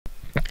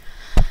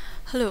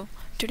Hello,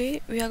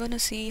 today we are gonna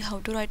see how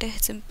to write a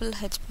simple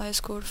Hspice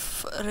code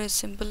for a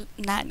simple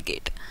NAND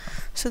gate.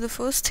 So the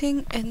first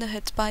thing in the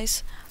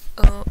Hspice,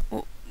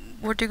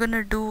 what you're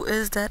gonna do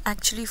is there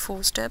actually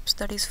four steps.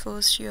 That is,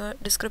 first your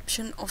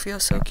description of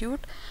your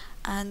circuit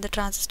and the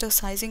transistor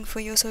sizing for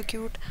your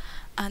circuit,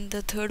 and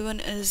the third one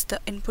is the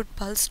input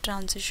pulse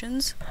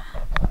transitions,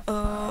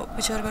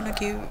 which are gonna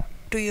give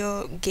to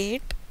your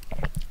gate,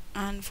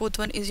 and fourth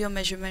one is your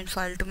measurement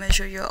file to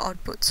measure your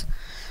outputs.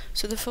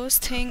 So the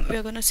first thing we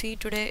are going to see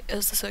today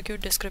is the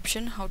circuit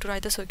description, how to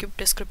write the circuit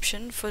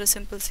description for a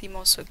simple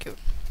CMOS circuit.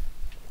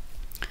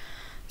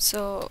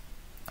 So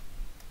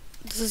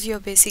this is your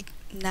basic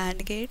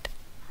NAND gate,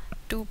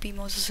 two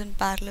PMOSes in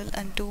parallel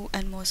and two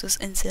NMOSes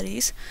in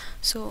series.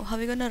 So how are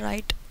we going to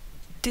write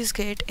this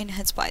gate in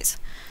Hspice?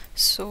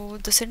 So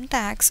the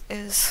syntax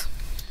is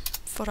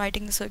for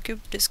writing the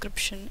circuit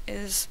description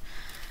is,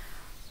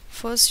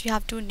 first you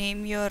have to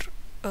name your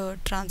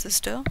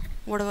transistor,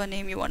 whatever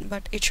name you want,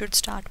 but it should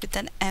start with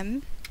an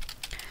M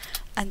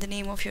and the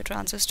name of your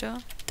transistor,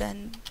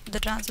 then the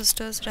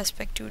transistor's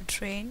respective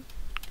drain,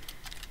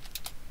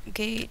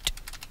 gate,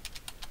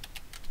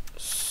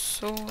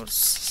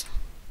 source,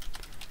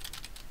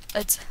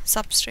 its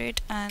substrate,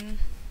 and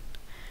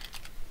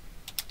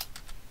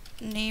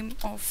name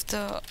of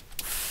the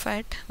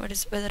FET,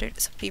 whether it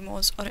is a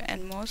PMOS or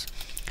NMOS,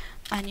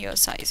 and your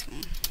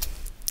sizing.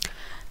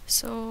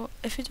 So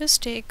if you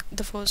just take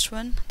the first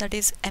one, that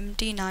is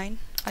MT9,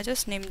 I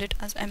just named it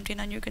as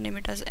MT9, you can name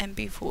it as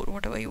MP4,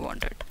 whatever you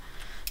wanted.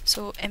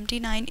 So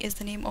MT9 is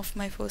the name of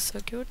my first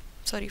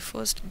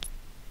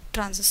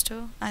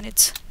transistor, and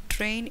its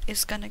drain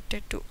is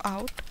connected to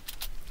out,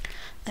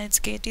 and its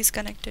gate is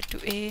connected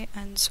to A,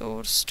 and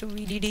source to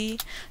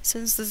VDD.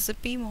 Since this is a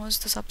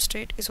PMOS, the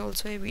substrate is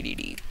also a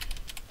VDD.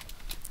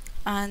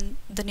 And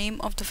the name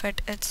of the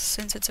FET,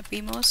 since it's a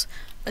PMOS,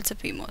 it's a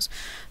PMOS.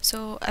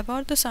 So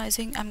about the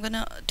sizing, I'm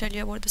gonna tell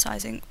you about the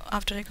sizing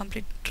after I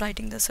complete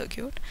writing the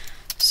circuit.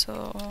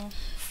 So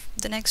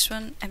the next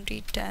one,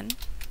 MT10,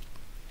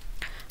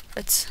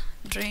 its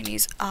drain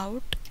is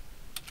out,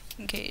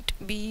 gate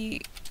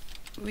B,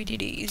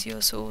 VDD is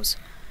your source,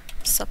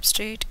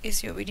 substrate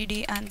is your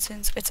VDD, and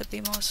since it's a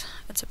PMOS,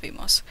 it's a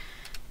PMOS.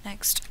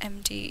 Next,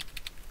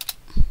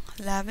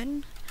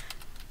 MT11,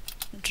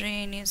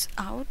 drain is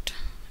out,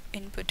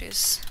 input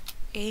is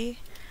A.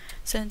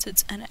 Since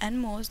it's an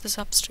NMOS, the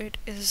substrate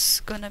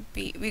is gonna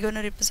be, we're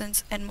gonna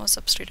represent NMOS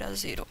substrate as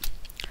 0.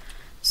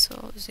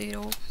 So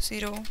 0,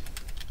 0,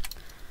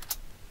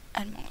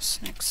 NMOS.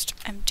 Next,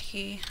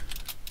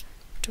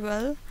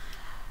 MT12.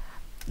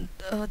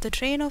 The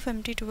drain of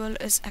MT12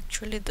 is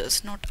actually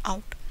this, not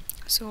out.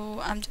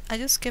 So I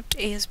just kept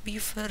ASB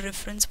for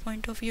reference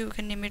point of view. You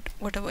can name it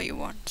whatever you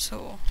want.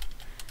 So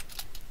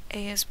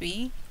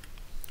ASB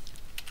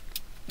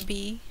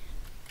B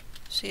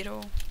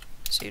 0,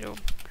 0,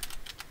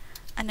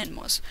 and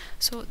NMOS.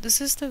 So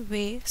this is the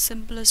way,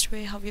 simplest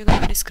way how you're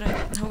going to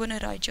describe, how you're going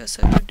to write your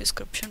circuit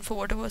description for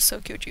whatever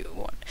circuit you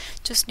want.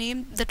 Just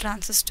name the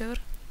transistor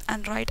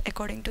and write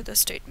according to the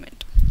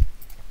statement.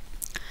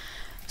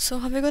 So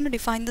how we're going to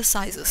define the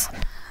sizes?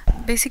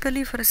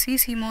 Basically for a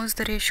CMOS,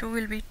 the ratio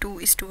will be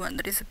 2:1.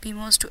 That is a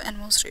PMOS to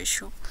NMOS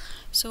ratio.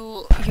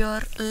 So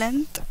your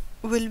length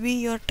will be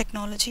your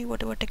technology,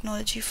 whatever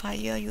technology file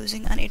you are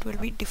using, and it will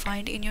be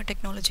defined in your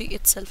technology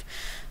itself.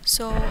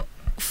 So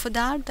for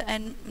that,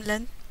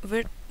 the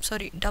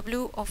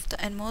W of the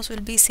NMOS will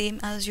be same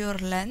as your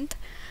length,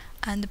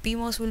 and the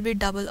PMOS will be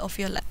double of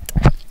your length.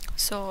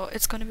 So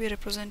it's going to be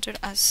represented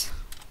as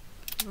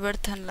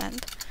width and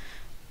length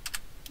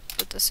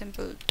with a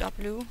simple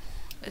W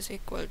is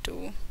equal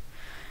to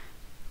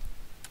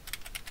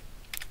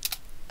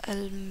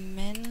L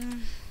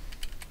min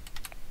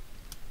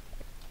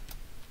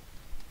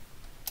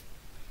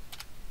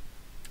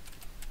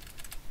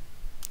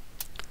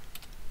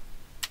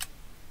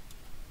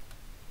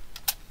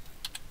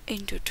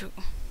into 2.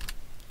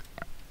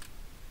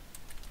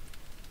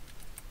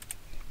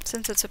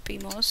 Since it's a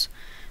PMOS,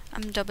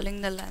 I'm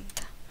doubling the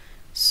length,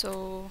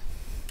 so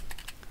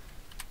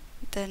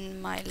then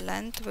my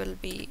length will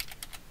be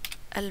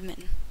L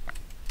min.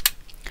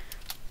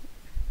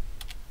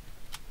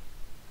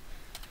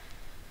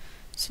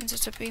 Since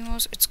it's a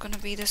PMOS, it's gonna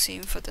be the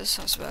same for this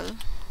as well.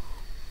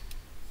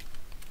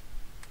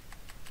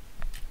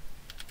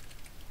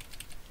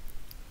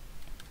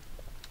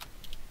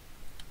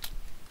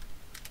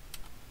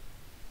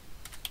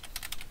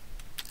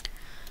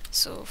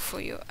 So for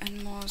your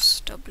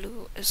NMOS,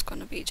 W is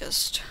gonna be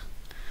just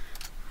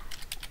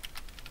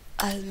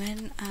L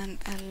min, and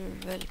L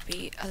will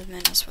be L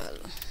min as well.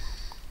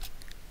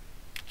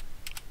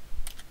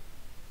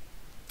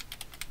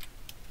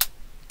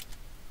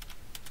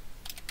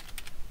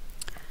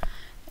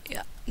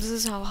 Yeah, this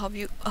is how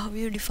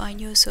you define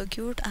your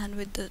circuit, and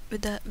with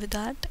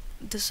that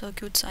the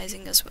circuit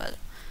sizing as well.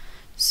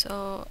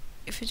 So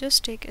if you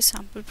just take a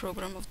sample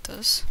program of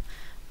this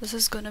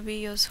is gonna be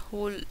your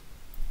whole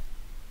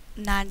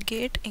NAND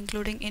gate,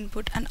 including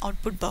input and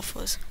output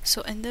buffers.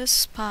 So in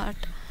this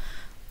part,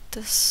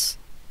 this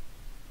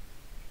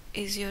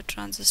is your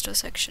transistor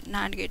section,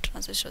 NAND gate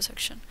transistor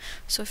section.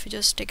 So if you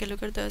just take a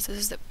look at this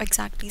is the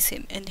exactly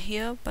same in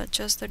here, but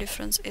just the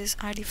difference is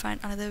I define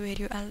another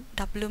variable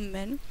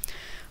wmin,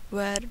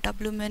 where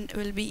wmin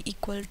will be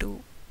equal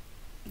to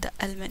the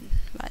lmin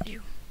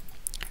value.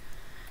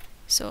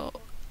 So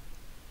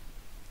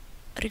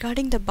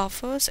regarding the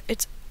buffers,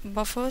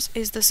 buffers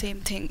is the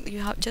same thing.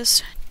 You have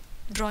just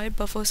draw a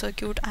buffer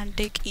circuit and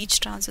take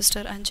each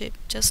transistor and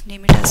just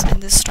name it as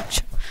in this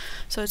structure.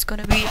 So it's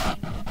going to be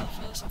in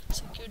buffers,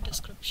 circuit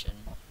description,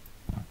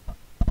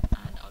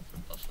 and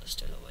output buffer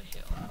still over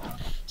here.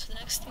 So the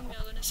next thing we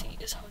are going to see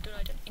is how to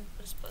write an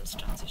impulse pulse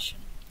transition.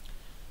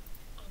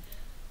 Okay.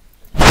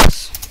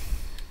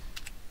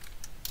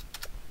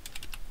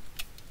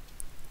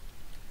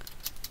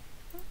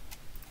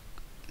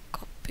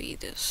 Copy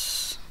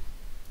this.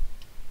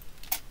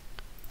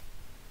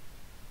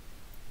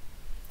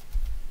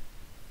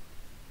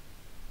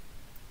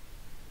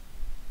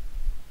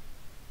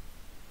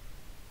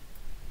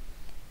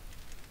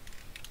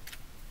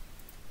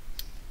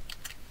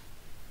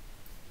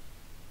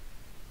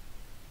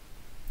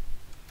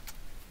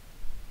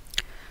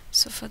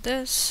 So for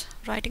this,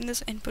 writing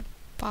this input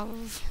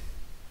pulse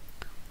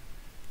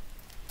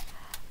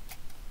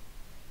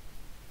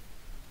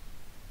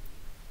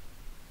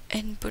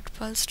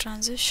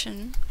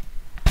transition,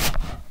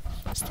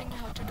 first thing you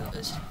have to do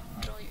is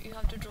you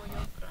have to draw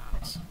your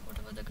graphs,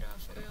 whatever the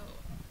graph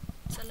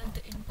select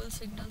the input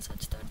signal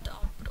such that the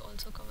output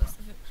also covers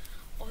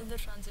all the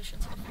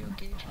transitions of your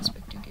gate,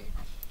 respective gate.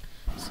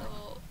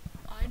 So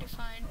I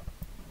define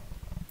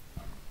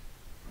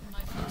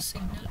my first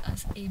signal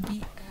as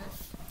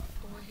ABF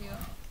over here.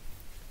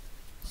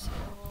 So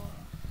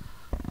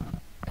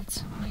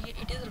it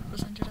is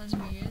represented as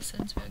VA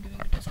since we are giving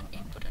it as an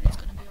input and it's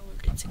going to be a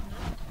voltage signal.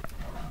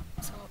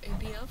 So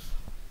ABF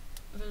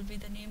will be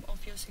the name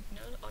of your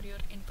signal or your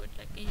input,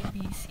 like A,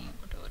 B, C,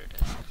 whatever it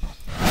is.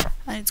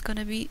 And it's going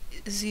to be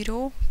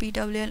 0.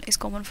 PWL is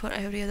common for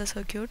every other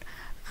circuit.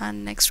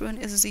 And next one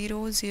is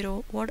 0,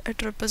 0. What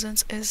it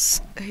represents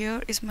is,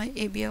 here is my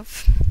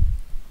ABF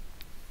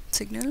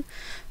signal.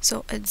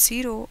 So at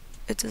 0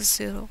 it is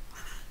 0.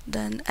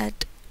 Then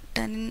at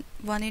 10,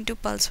 1 into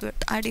pulse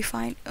width, I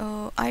define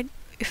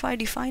if I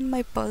define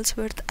my pulse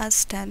width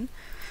as 10,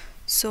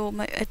 so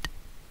at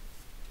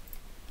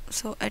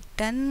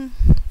 10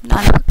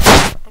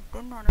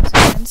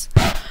 nanoseconds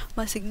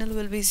my signal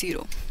will be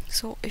 0.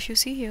 So if you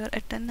see here,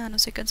 at 10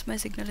 nanoseconds my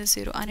signal is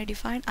 0, and I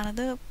define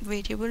another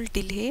variable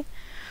delay,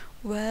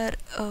 where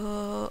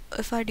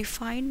if I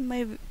define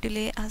my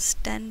delay as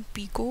 10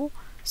 pico,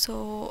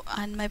 so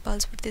and my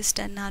pulse width is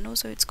 10 nano,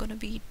 so it's going to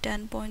be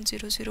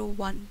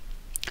 10.001.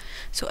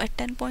 So at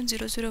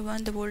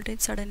 10.001 the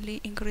voltage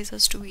suddenly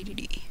increases to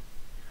VDD.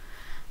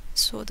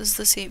 So this is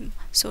the same.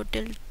 So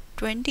till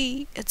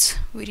 20 it's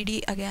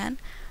VDD again,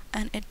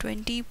 and at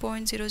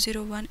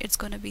 20.001 it's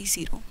gonna be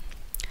 0.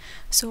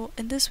 So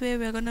in this way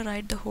we are gonna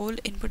write the whole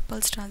input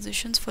pulse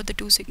transitions for the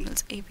two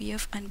signals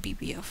ABF and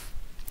BBF.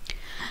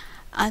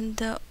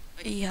 And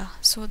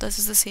so this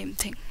is the same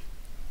thing.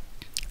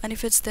 And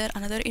if it's there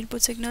another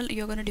input signal,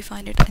 you're gonna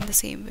define it in the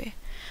same way.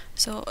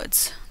 So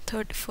it's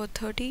for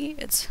 30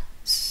 it's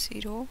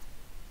 0.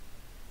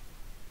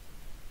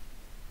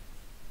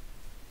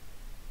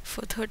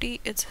 For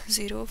 30 it's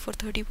 0. For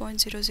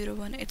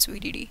 30.001 it's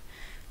VDD.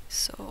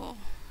 So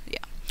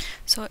yeah,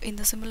 so in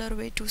the similar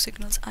way two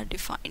signals are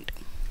defined.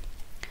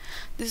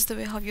 This is the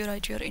way how you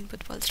write your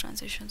input pulse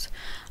transitions.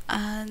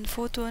 And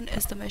fourth one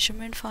is the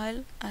measurement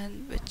file,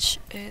 and which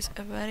is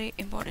a very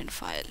important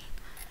file.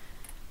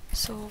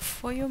 So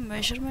for your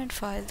measurement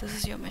file, this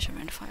is your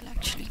measurement file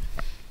actually.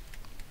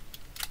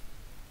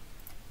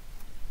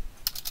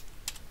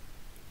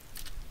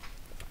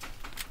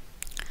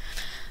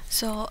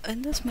 So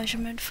in this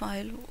measurement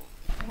file,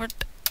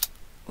 what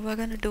we're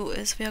gonna do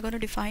is we are gonna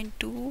define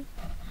two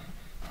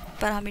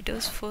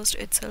parameters. First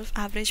itself,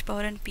 average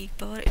power and peak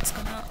power. It's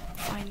gonna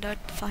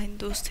find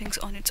those things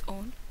on its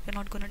own. We're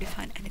not gonna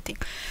define anything.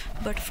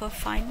 But for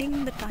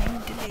finding the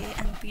time delay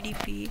and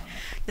PDP,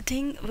 the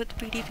thing with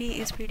PDP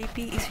is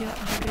your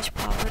average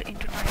power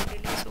into time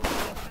delay. So we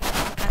are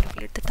gonna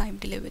calculate the time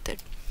delay with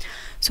it.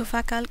 So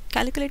for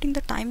calculating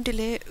the time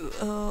delay,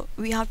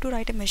 we have to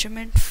write a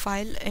measurement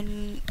file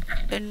in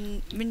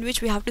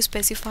which we have to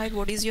specify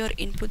what is your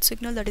input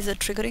signal, that is a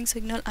triggering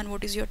signal, and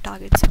what is your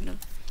target signal,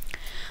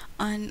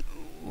 and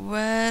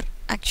where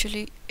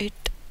actually it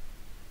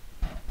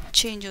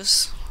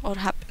changes or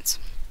happens.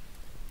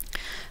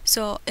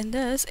 So in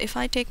this, if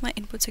I take my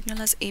input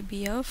signal as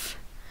ABF,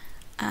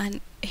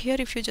 and here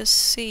if you just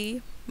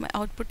see, my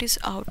output is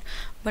out,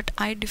 but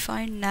I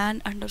define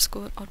NAND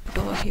underscore output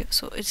over here,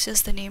 so it's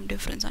just the name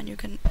difference, and you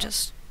can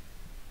just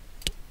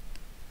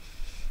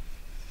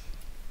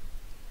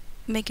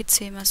make it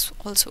same as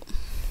also.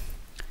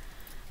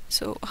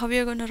 So how we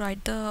are going to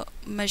write the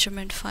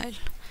measurement file?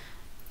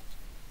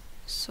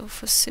 So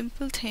for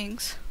simple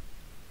things,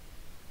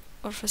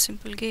 or for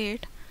simple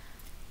gate,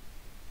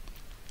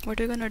 what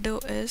we're gonna do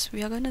is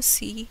we are gonna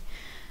see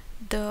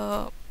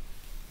the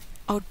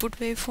output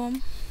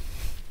waveform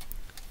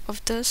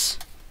of this,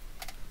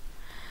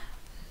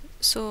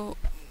 So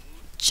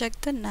check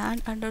the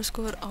NAND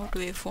underscore out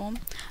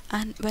waveform,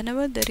 and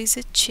whenever there is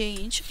a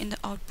change in the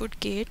output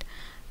gate,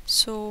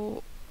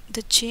 so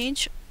this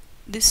change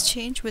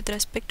with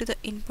respect to the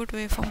input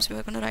waveforms, we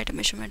are going to write a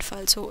measurement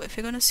file. So if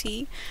you're going to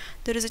see,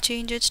 there is a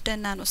change at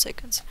 10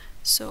 nanoseconds.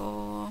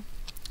 So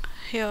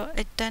here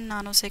at 10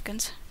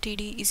 nanoseconds,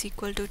 TD is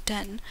equal to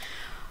 10.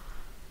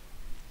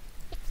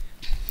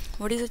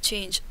 What is the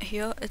change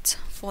here? It's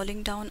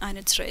falling down and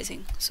it's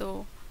rising.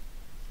 So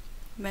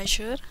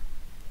measure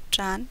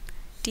tran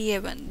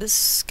TA1.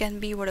 This can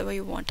be whatever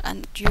you want,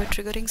 and your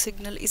triggering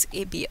signal is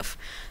ABF.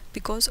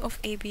 Because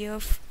of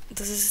ABF,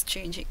 this is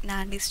changing,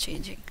 NAND is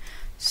changing.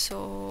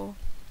 So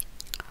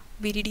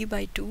VDD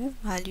by 2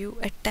 value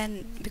at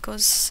 10,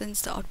 because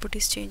since the output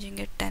is changing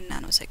at 10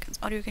 nanoseconds,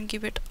 or you can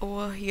keep it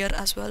over here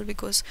as well,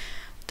 because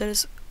there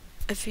is,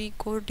 if we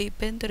go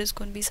deep in, there is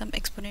going to be some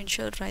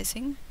exponential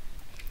rising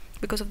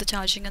because of the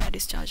charging and the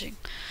discharging.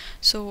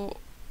 So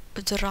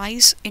the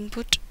rise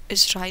input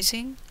is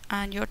rising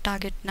and your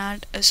target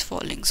NAND is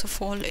falling, so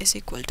fall is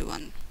equal to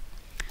 1.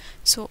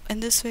 So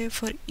in this way,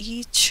 for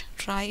each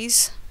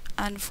rise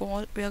and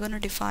fall, we are going to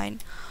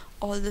define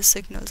all the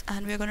signals,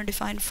 and we are going to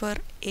define for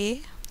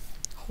A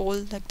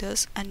whole like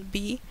this and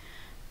B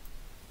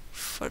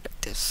for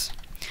like this,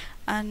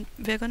 and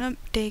we're going to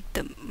take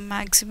the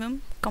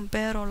maximum,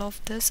 compare all of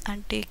this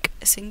and take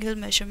a single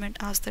measurement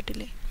as the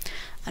delay,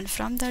 and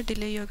from that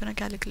delay you're going to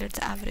calculate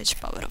the average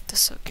power of the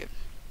circuit.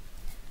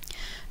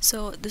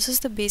 So this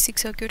is the basic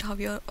circuit, how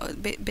your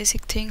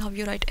basic thing, how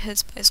you write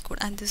Hspice code,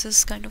 and this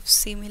is kind of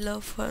similar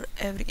for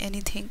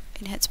anything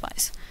in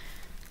Hspice.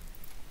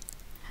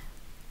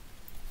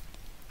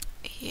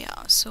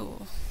 Yeah,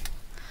 so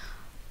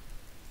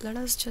let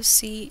us just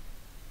see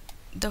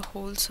the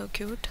whole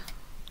circuit,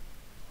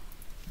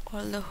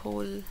 or the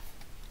whole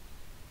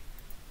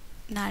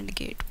NAND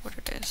gate, what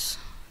it is.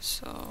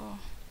 So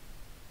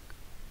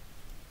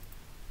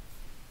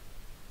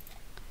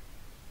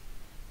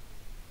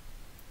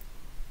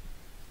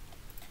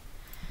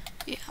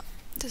yeah,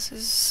 this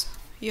is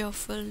your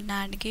full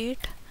NAND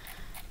gate.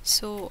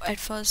 So at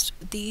first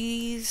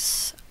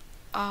these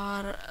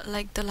are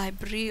like the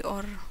library,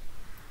 or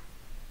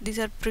these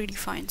are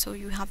predefined, so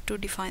you have to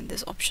define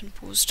this option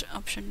post,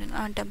 option in,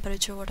 and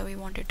temperature, whatever you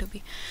want it to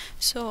be.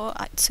 So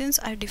since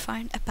I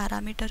defined a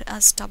parameter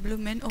as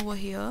wmin over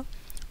here,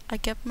 I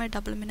kept my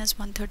wmin as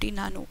 130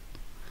 nano,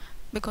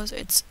 because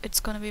it's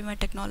gonna be my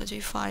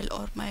technology file,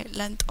 or my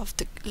length of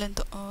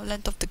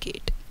the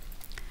gate.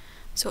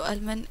 So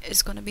lmin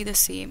is gonna be the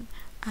same,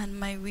 and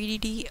my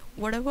VDD,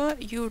 whatever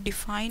you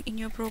define in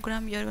your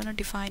program, you're gonna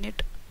define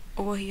it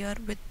over here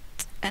with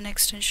an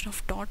extension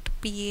of dot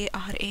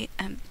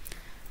PARAM.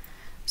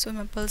 So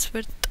my pulse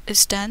width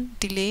is 10,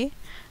 delay,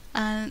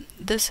 and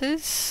this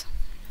is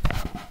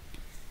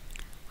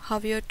how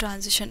your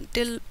transition,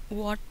 till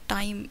what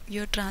time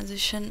your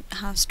transition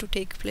has to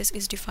take place,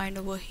 is defined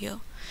over here.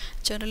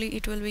 Generally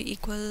it will be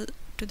equal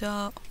to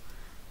the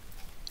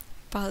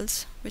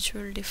pulse which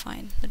will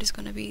define, that is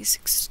going to be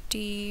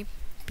 60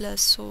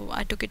 plus, so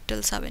I took it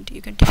till 70.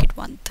 You can take it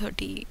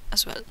 130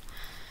 as well.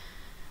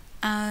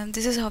 And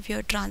this is how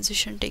your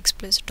transition takes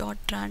place, dot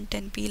tran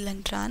 10p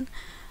length tran.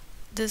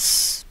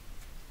 This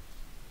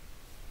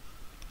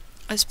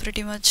is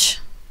pretty much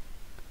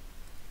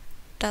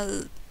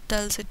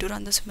tells it to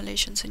run the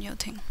simulations in your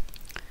thing.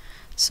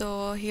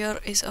 So here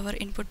is our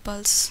input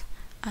pulse,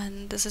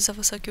 and this is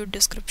our circuit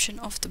description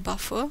of the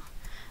buffer,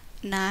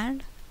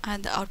 NAND,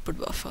 and the output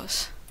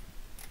buffers,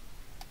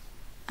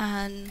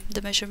 and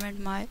the measurement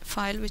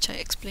file which I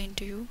explained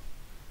to you.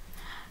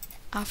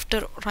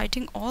 After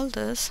writing all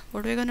this,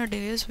 what we're gonna do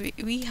is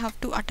we have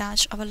to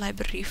attach our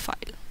library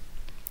file.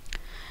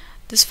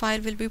 This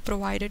file will be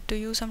provided to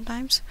you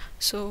sometimes,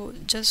 so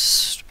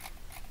just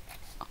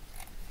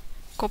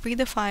copy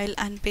the file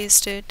and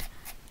paste it,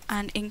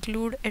 and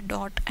include a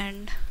dot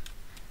end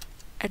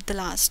at the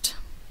last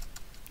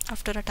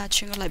after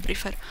attaching a library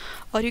file,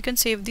 or you can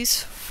save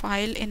this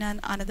file in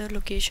another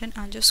location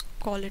and just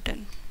call it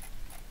in.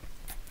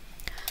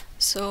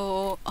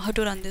 So how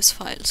to run this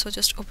file? So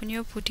just open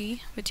your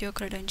putty with your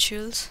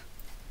credentials,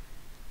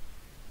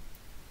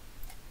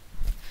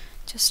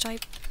 just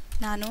type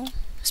nano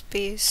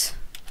space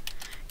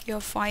your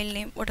file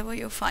name, whatever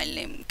your file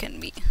name can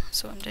be.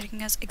 So I'm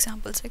taking as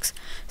example 6,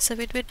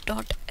 save it with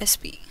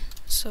 .sp.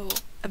 So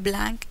a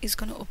blank is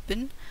gonna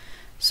open,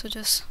 so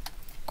just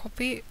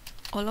copy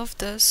all of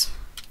this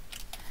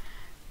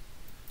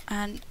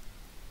and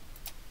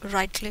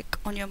right click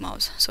on your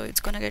mouse, so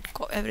it's gonna get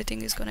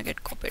everything is gonna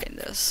get copied in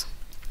this.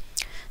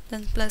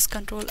 Then plus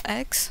Control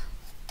X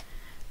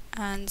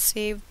and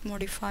save,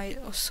 modify.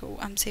 So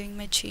I'm saving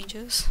my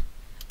changes,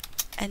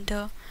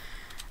 enter,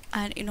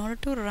 and in order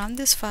to run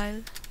this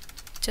file,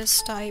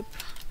 just type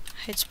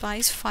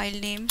Hspice file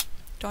name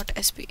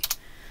 .sp.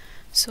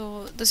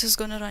 So this is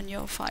gonna run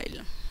your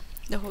file,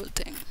 the whole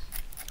thing.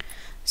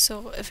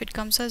 So if it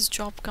comes as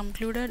job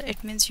concluded,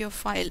 it means your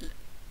file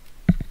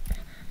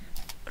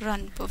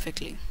run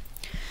perfectly.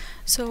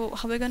 So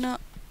how we're gonna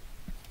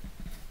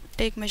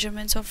take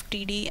measurements of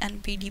TD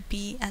and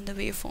PDP and the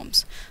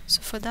waveforms.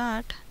 So for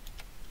that,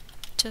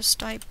 just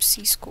type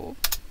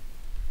cscope.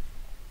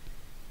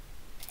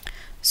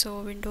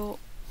 So window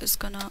is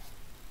gonna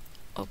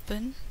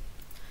open.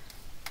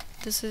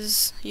 This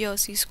is your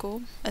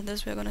cscope, and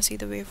this we're gonna see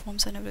the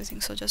waveforms and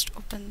everything. So just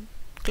open,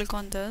 click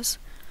on this,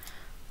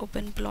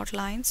 open plot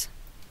lines,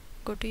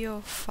 go to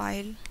your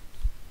file,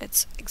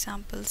 it's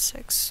example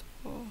 6.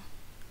 So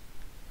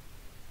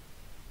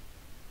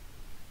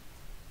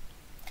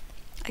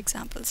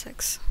example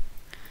 6,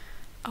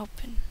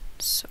 open.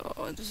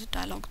 So this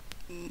dialog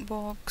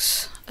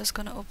box is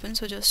gonna open,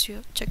 so just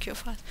you check your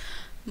file.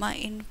 My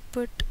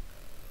input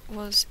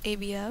was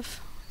ABF,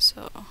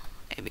 so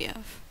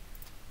ABF,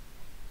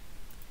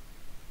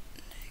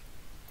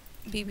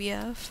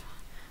 BBF,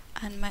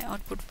 and my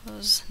output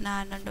was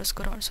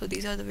nan_r. So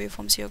these are the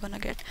waveforms you're gonna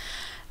get.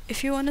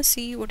 If you want to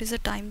see what is the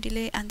time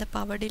delay and the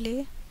power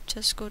delay,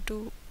 just go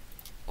to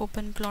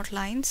open plot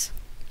lines,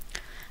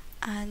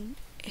 and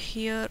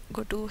here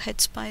go to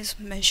Hspice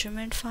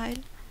measurement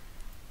file,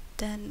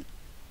 then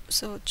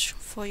search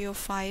for your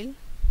file.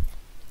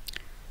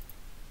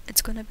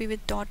 It's gonna be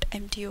with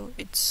 .mto,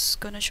 it's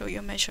gonna show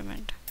your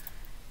measurement.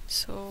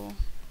 So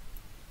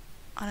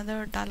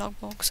another dialog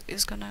box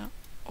is gonna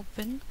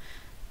open,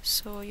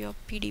 so your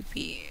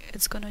PDP,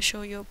 it's gonna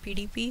show your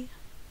PDP,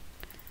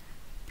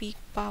 peak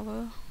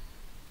power,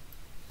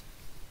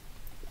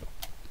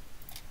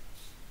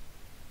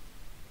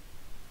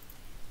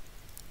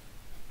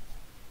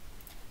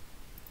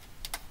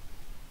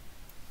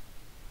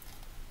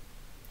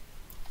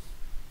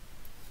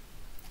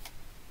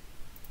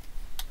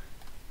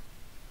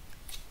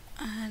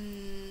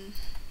 and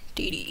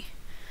TD,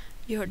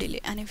 your delay.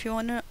 And if you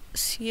wanna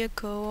see a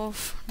curve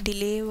of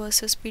delay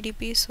versus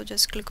PDP, so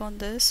just click on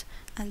this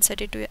and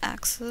set it to your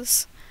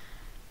axis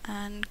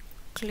and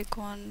click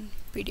on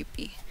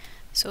PDP.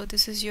 So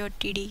this is your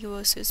TD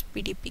versus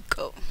PDP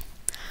curve.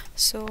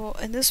 So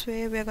in this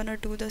way we are gonna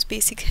do this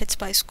basic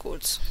Hspice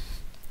codes,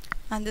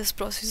 and this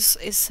process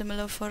is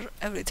similar for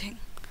everything.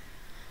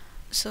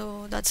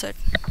 So that's it.